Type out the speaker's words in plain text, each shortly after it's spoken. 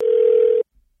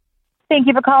Thank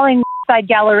you for calling Side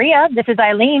Galleria. This is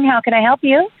Eileen. How can I help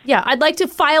you? Yeah, I'd like to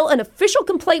file an official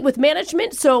complaint with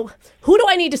management, so who do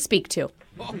I need to speak to?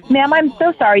 Ma'am, I'm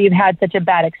so sorry you've had such a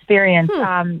bad experience.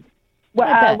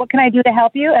 What can I do to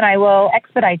help you? And I will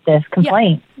expedite this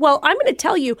complaint. Yeah. Well, I'm going to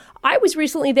tell you, I was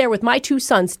recently there with my two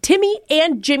sons, Timmy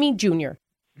and Jimmy Jr.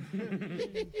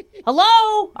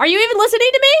 Hello? Are you even listening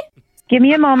to me? Give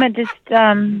me a moment. Just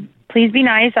please be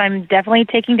nice. I'm definitely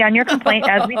taking down your complaint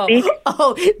as we speak.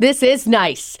 Oh, this is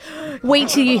nice. Wait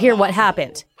till you hear what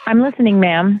happened. I'm listening,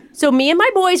 ma'am. So me and my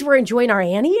boys were enjoying our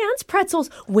Auntie Anne's pretzels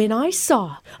when I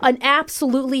saw an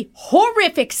absolutely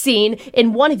horrific scene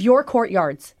in one of your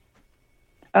courtyards.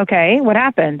 Okay, what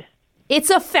happened? It's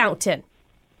a fountain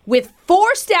with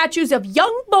 4 statues of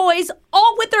young boys,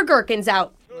 all with their gherkins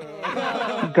out.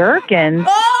 Gherkins?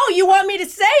 Oh, you want me to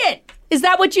say it? Is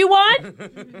that what you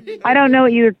want? I don't know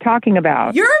what you're talking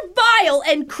about. Your vile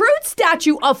and crude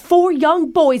statue of 4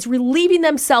 young boys relieving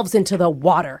themselves into the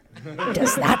water.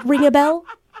 Does that ring a bell?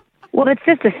 Well, it's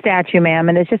just a statue, ma'am,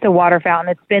 and it's just a water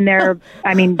fountain. It's been there,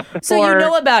 before. So you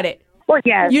know about it? Well,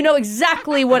 yes. You know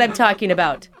exactly what I'm talking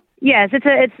about. Yes,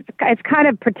 it's kind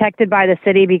of protected by the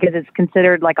city because it's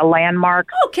considered like a landmark.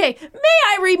 Okay, may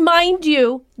I remind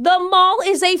you, the mall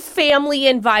is a family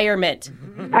environment.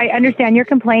 I understand your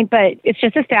complaint, but it's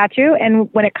just a statue.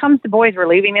 And when it comes to boys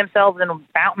relieving themselves in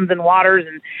fountains and waters,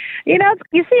 and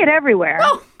you see it everywhere.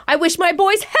 Oh, I wish my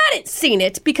boys hadn't seen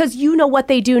it because you know what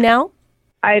they do now.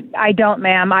 I don't,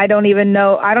 ma'am. I don't even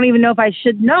know if I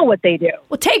should know what they do.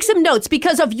 Well, take some notes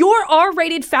because of your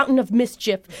R-rated fountain of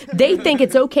mischief. They think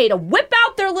it's okay to whip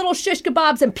out their little shish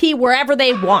kebabs and pee wherever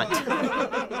they want.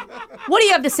 What do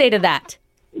you have to say to that?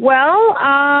 Well,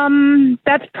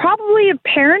 that's probably a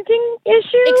parenting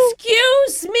issue.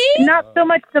 Excuse me? Not so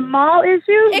much the mall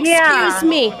issue. Excuse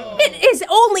me. It has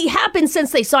only happened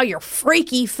since they saw your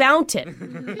freaky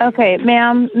fountain. Okay,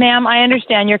 ma'am, I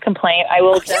understand your complaint. I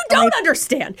will. You don't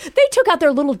understand. They took out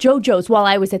their little JoJo's while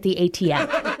I was at the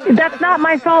ATM. That's not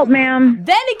my fault, ma'am.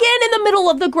 Then again in the middle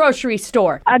of the grocery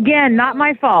store. Again, not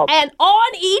my fault. And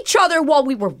on each other while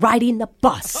we were riding the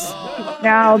bus.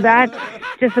 Now, that's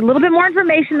just a little bit more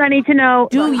information I need to know.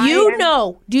 Do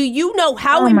you know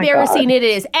how embarrassing it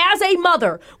is as a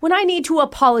mother when I need to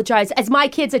apologize as my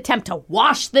kids attempt to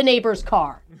wash the neighbor's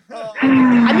car?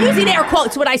 I'm using air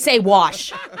quotes when I say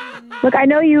wash. Look, I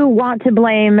know you want to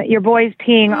blame your boys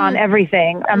peeing on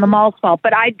everything, on the mall's fault,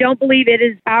 but I don't believe it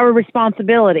is our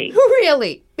responsibility.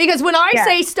 Really? Because when I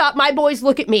say stop, my boys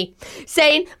look at me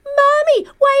saying, Mommy,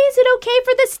 why is it okay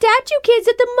for the statue kids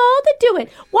at the mall to do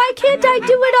it? Why can't I do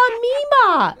it on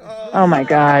Mima? Oh, my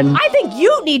God. I think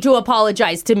you need to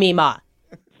apologize to Mima.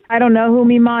 I don't know who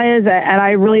Mima is, and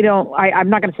I really don't. I'm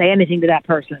not going to say anything to that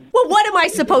person. Well, what am I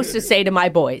supposed to say to my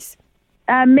boys?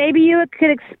 Maybe you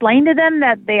could explain to them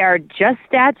that they are just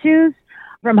statues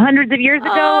from hundreds of years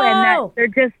ago, and that they're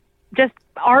just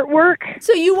artwork.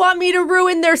 So you want me to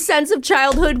ruin their sense of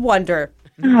childhood wonder?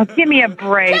 Oh, give me a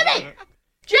break.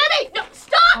 Jimmy, no,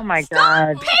 stop! Oh, my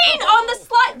God. Stop peeing on the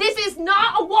slide. This is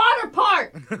not a water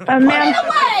park. Put ma'am, it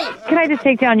away. Can I just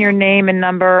take down your name and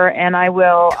number, and I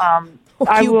will...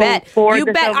 You bet.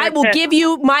 I will give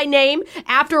you my name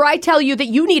after I tell you that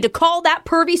you need to call that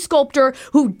pervy sculptor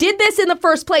who did this in the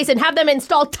first place and have them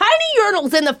install tiny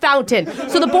urinals in the fountain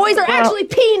so the boys are actually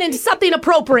peeing into something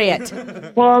appropriate.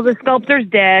 Well, the sculptor's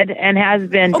dead and has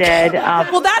been dead.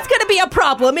 Well, that's going to be a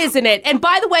problem, isn't it? And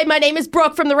by the way, my name is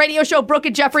Brooke from the radio show Brooke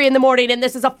and Jeffrey in the Morning, and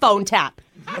this is a phone tap.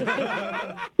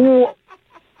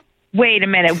 Wait a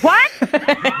minute. What? I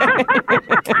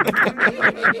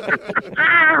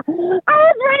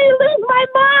was ready to lose my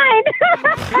mind.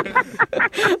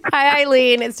 Hi,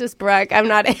 Eileen. It's just Brooke. I'm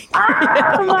not angry.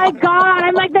 Oh, my God.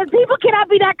 I'm like, people cannot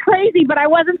be that crazy, but I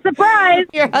wasn't surprised.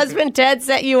 Your husband, Ted,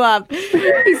 set you up.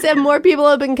 He said more people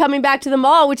have been coming back to the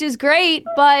mall, which is great,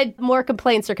 but more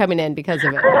complaints are coming in because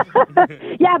of it.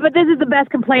 Yeah, but this is the best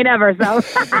complaint ever, so.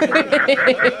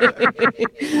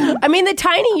 I mean, the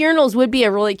tiny urinals would be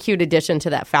a really cute addition to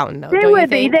that fountain, though. They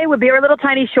would be. They would be. Or little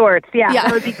tiny shorts. Yeah.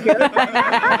 That would be cute.